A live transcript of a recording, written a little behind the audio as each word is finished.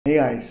Hey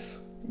guys,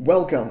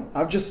 welcome.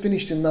 I've just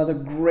finished another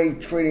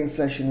great trading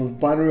session with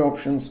binary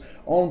options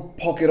on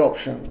Pocket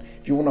Option.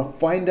 If you want to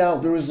find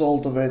out the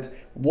result of it,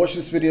 watch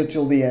this video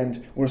till the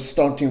end. We're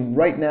starting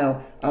right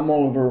now. I'm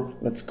Oliver,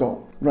 let's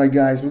go. Right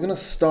guys, we're gonna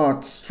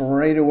start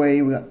straight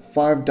away. We got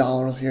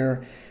 $5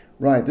 here.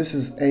 Right, this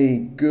is a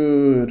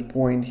good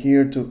point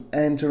here to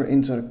enter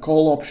into the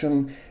call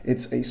option.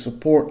 It's a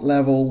support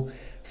level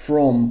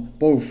from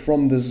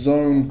the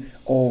zone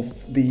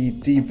of the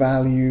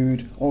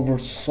devalued,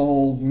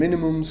 oversold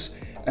minimums,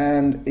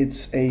 and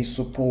it's a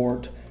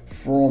support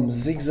from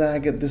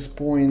zigzag at this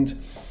point.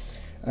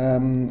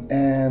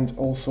 And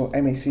also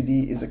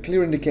MACD is a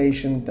clear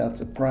indication that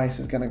the price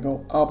is gonna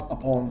go up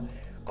upon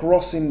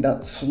crossing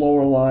that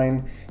slower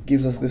line.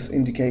 Gives us this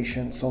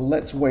indication. So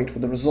let's wait for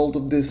the result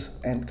of this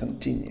and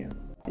continue.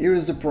 Here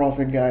is the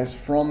profit, guys,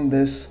 from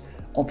this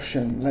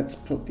option. Let's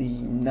put the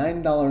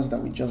 $9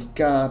 that we just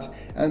got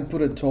and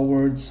put it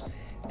towards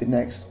the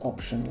next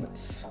option.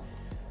 Let's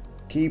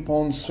keep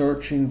on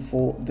searching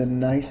for the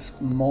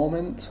nice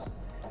moment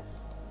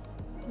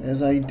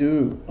as I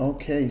do.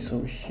 Okay,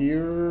 so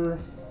here,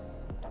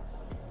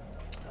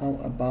 how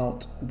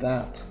about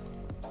that?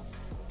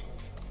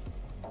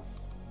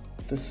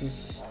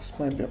 This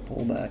might be a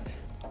pullback.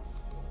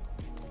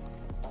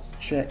 Let's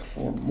check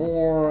for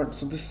more.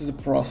 So this is a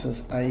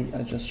process I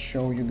just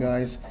show you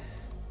guys,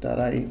 that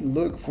I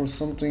look for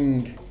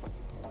something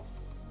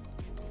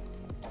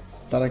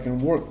that I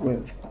can work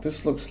with.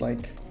 This looks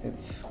like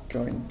it's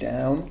going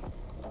down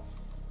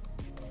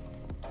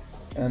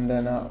and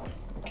then up.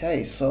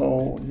 Okay,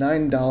 so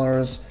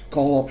 $9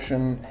 call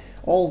option.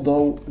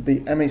 Although the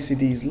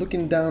MACD is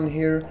looking down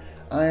here,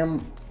 I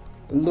am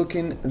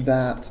looking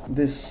that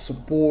this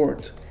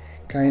support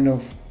kind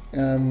of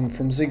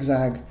from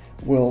zigzag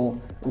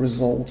will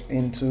result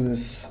into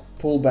this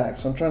pullback.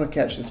 So I'm trying to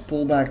catch this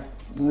pullback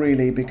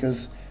really,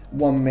 because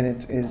 1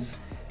 minute is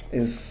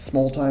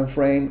small time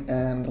frame,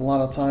 and a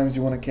lot of times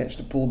you want to catch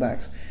the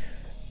pullbacks,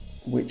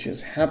 which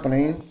is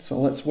happening. So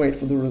let's wait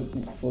for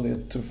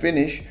to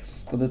finish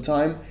for the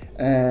time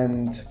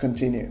and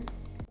continue.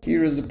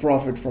 Here is the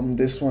profit from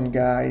this one,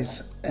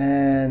 guys,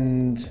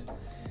 and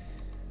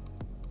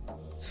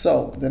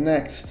so the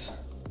next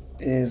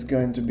is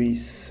going to be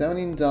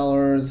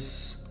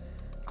 $17.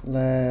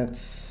 Let's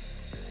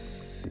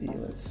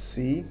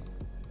see.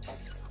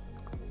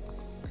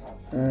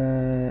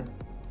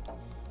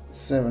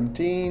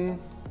 17,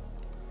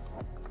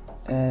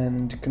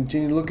 and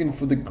continue looking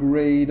for the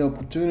great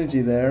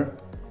opportunity there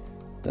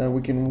that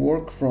we can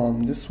work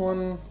from. This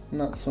one,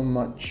 not so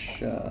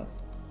much a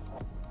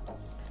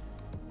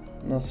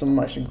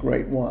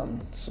great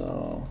one,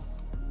 so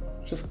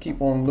just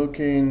keep on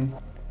looking.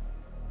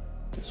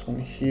 This one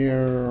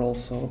here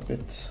also a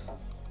bit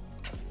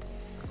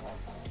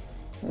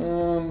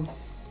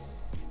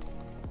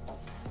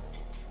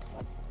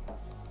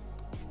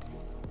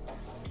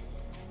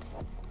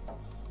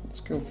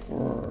go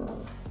for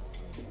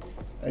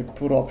a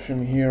put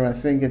option here. I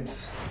think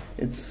it's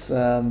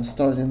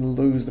starting to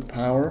lose the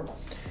power,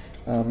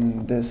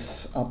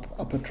 this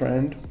upper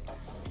trend.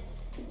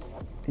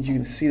 You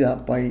can see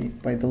that by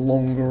the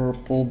longer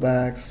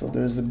pullbacks, so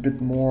there's a bit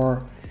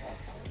more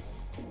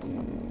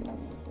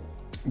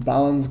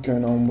balance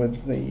going on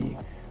with the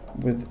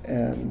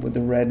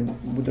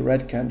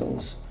red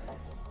candles.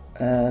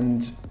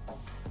 And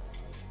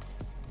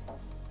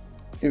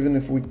even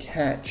if we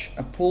catch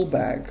a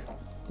pullback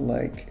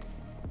like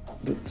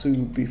the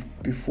two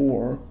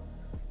before,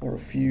 or a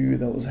few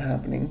that was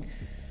happening,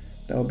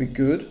 that would be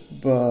good.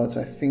 But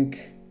I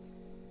think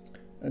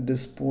at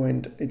this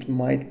point it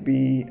might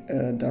be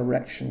a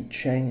direction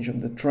change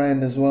of the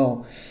trend as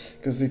well,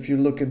 because if you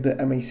look at the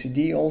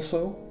MACD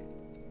also,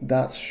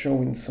 that's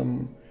showing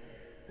some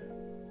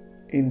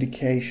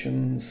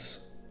indications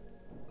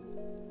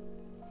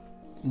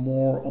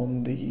more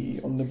on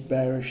the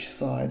bearish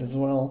side as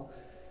well.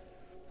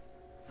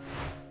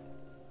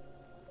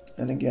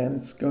 And again,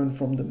 it's going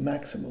from the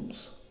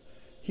maximums.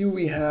 Here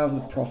we have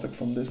the profit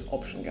from this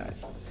option,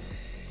 guys.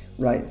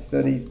 Right,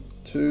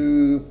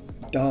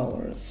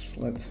 $32.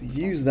 Let's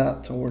use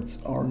that towards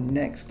our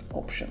next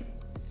option.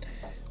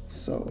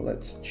 So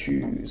let's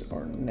choose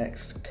our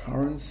next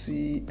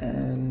currency,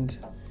 and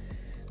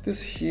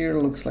this here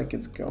looks like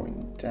it's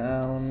going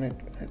down.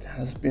 It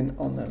has been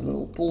on a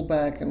little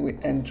pullback, and we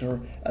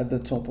enter at the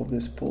top of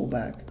this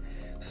pullback.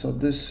 So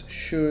this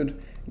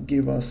should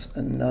give us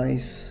a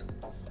nice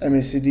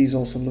MACD is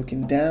also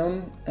looking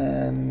down,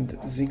 and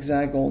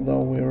zigzag,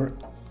 although we're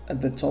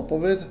at the top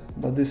of it,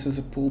 but this is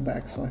a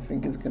pullback, so I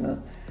think it's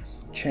gonna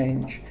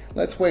change.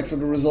 Let's wait for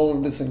the result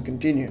of this and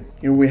continue.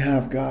 Here we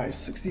have, guys,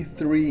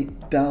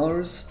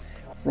 $63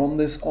 from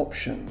this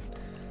option.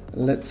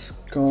 Let's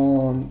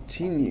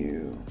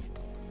continue.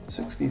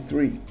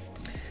 63.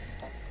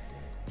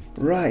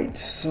 Right,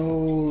 so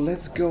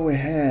let's go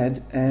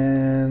ahead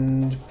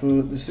and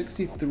put the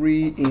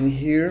 63 in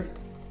here,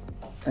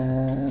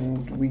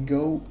 and we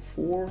go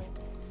for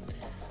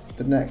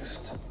the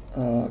next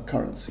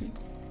currency.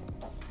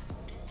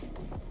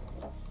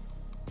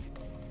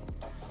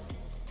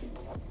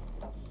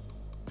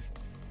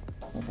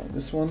 What about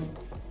this one?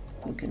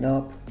 Looking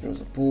up,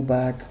 there's a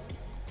pullback,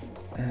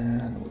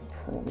 and we're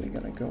probably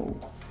gonna go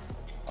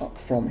up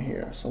from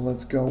here. So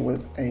let's go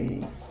with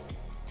a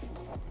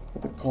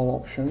call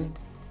option.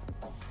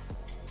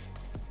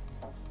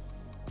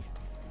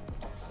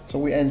 So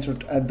we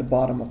entered at the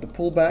bottom of the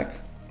pullback,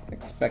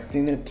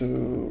 expecting it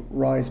to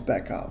rise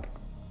back up.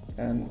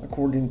 And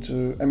according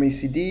to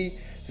MACD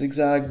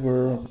zigzag,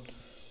 we're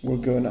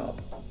going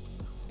up.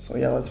 So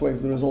yeah, let's wait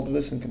for the result of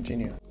this and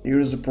continue.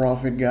 Here's the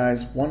profit,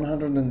 guys,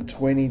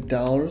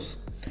 $120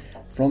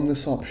 from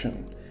this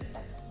option.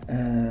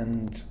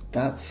 And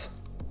that's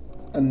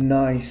a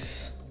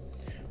nice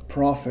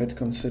profit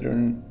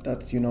considering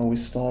that, you know, we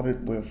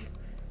started with,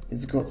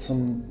 it's got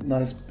some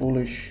nice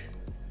bullish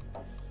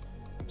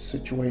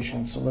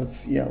situation. So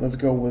let's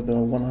go with the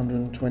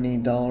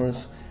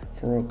 $120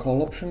 for a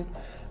call option.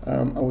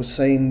 I was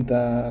saying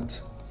that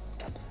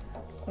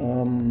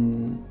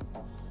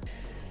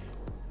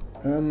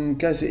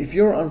guys, if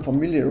you're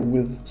unfamiliar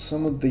with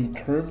some of the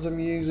terms I'm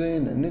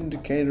using and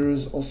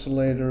indicators,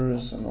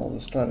 oscillators, and all the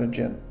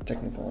strategy and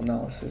technical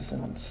analysis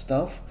and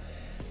stuff,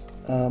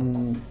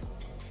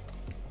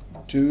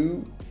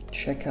 do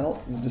check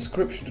out the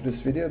description to this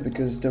video,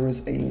 because there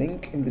is a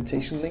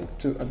invitation link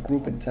to a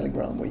group in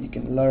Telegram where you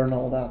can learn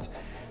all that.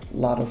 A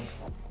lot of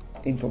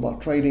info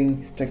about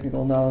trading,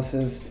 technical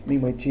analysis. Me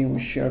and my team, we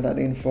share that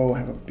info. I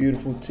have a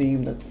beautiful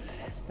team that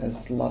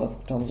has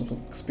tons of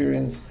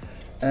experience,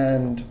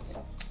 and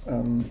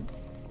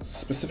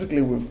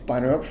specifically with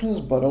binary options,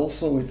 but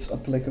also it's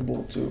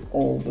applicable to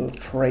all the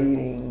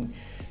trading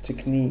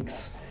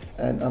techniques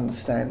and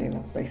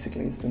understanding.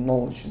 Basically, it's the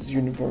knowledge is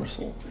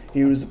universal.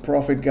 Here is the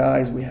profit,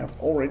 guys. We have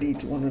already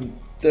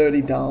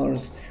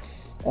 $230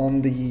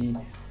 on the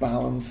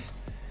balance.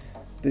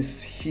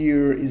 This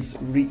here is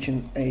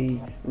reaching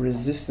a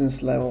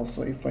resistance level,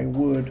 so if I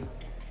would,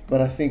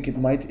 but I think it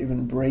might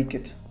even break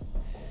it.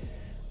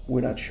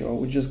 We're not sure.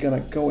 We're just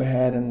gonna go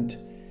ahead and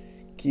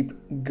keep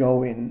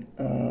going.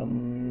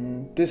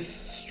 This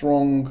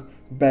strong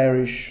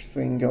bearish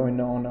thing going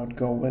on, I'd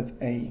go with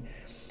a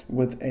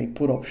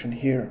put option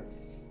here.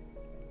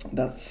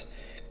 That's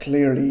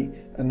clearly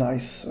a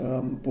nice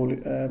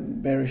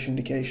bearish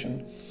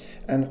indication,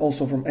 and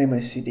also from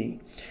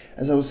MACD.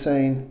 As I was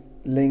saying,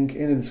 link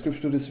in the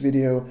description of this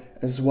video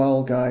as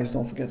well, guys.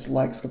 Don't forget to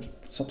like,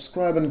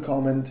 subscribe, and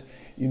comment.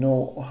 You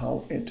know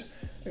how it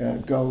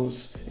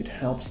goes. It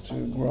helps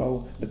to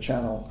grow the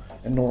channel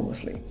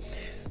enormously.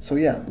 So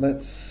yeah,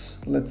 let's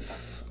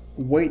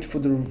wait for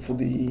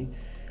the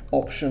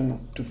option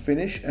to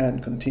finish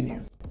and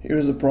continue.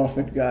 Here's the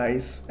profit,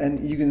 guys,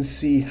 and you can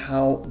see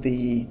how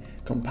the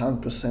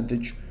compound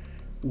percentage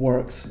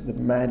works, the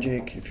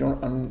magic. If you're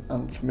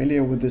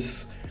unfamiliar with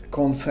this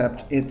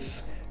concept,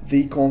 it's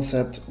the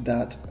concept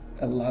that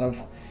a lot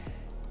of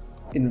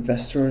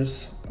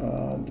investors,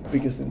 the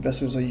biggest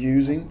investors, are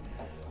using,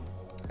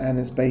 and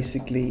it's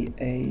basically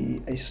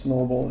a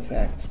snowball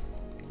effect.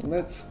 So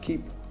let's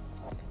keep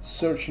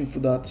searching for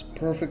that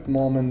perfect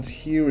moment.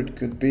 Here it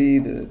could be,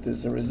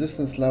 there's a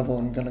resistance level.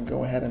 I'm gonna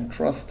go ahead and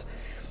trust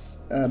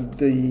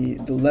the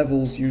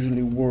levels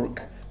usually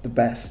work the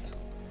best,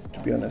 to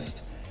be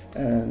honest,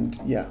 and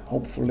yeah,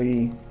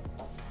 hopefully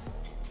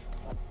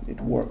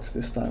it works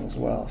this time as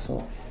well.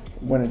 So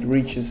when it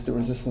reaches the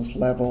resistance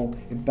level,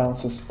 it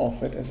bounces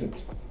off it as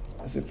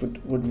if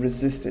it would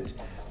resist it,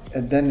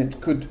 and then it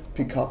could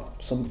pick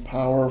up some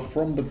power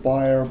from the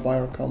buyer.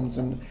 Buyer comes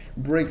and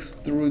breaks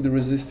through the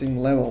resisting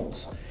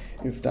levels,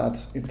 if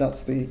that's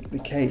the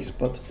case.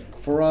 But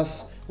for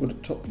us,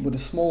 with a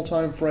small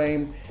time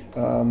frame,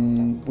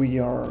 we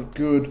are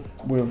good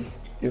with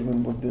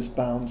even with this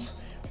bounce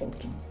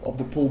of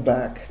the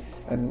pullback,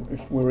 and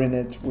if we're in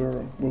it,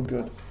 we're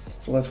good.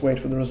 So let's wait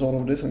for the result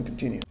of this and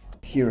continue.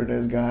 Here it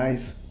is,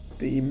 guys,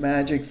 the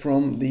magic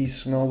from the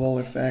snowball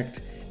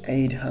effect.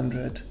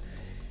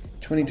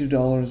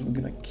 $822. We're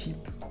gonna keep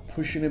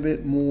pushing a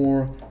bit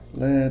more.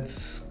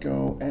 Let's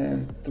go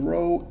and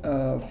throw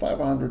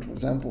 500, for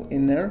example,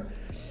 in there.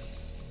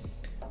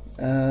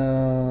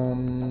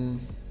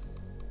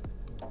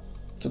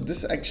 So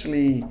this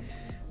actually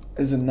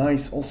is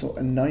also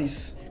a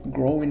nice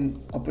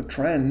growing upper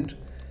trend,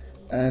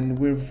 and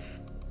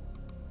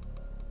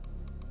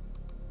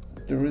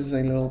there is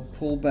a little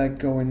pullback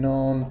going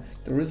on.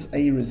 There is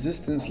a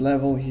resistance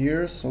level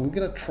here, so we're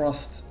gonna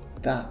trust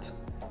that.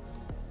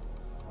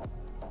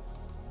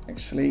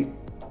 Actually,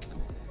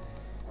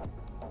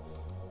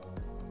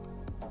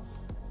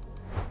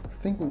 I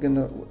think we're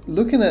gonna,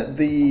 looking at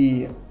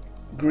the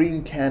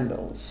green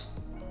candles,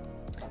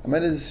 I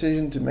made a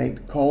decision to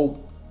make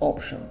call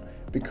option,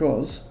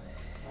 because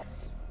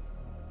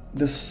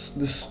the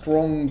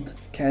strong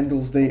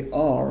candles they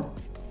are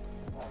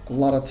a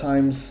lot of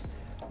times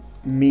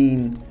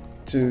mean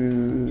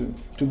to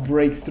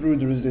break through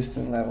the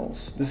resistance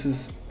levels. This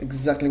is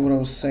exactly what I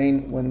was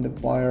saying when the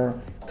buyer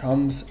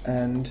comes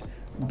and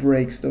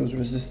breaks those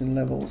resistance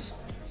levels.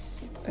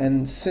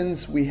 And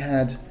since we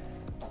had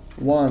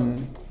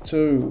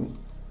 1-2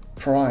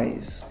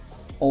 tries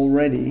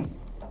already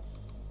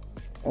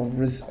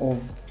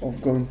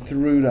of going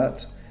through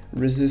that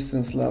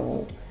resistance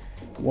level.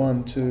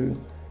 1, 2,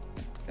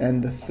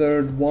 and the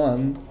third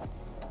one,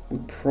 we're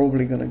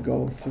probably gonna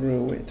go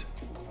through it.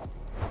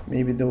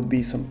 Maybe there'll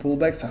be some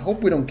pullbacks. I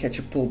hope we don't catch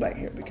a pullback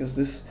here, because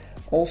this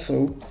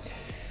also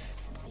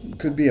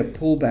could be a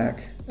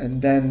pullback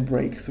and then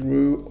break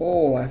through.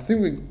 Oh, I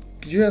think we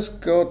just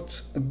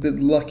got a bit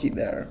lucky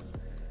there,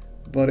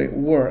 but it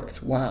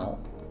worked. Wow.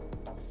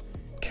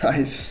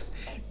 Guys,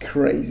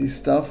 crazy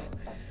stuff.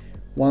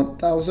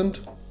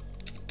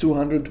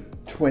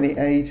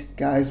 1,228.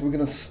 Guys, we're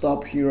gonna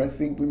stop here. I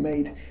think we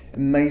made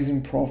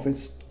amazing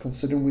profits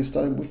considering we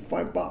started with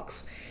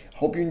 $5.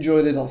 Hope you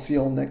enjoyed it. I'll see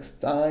you all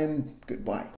next time. Goodbye.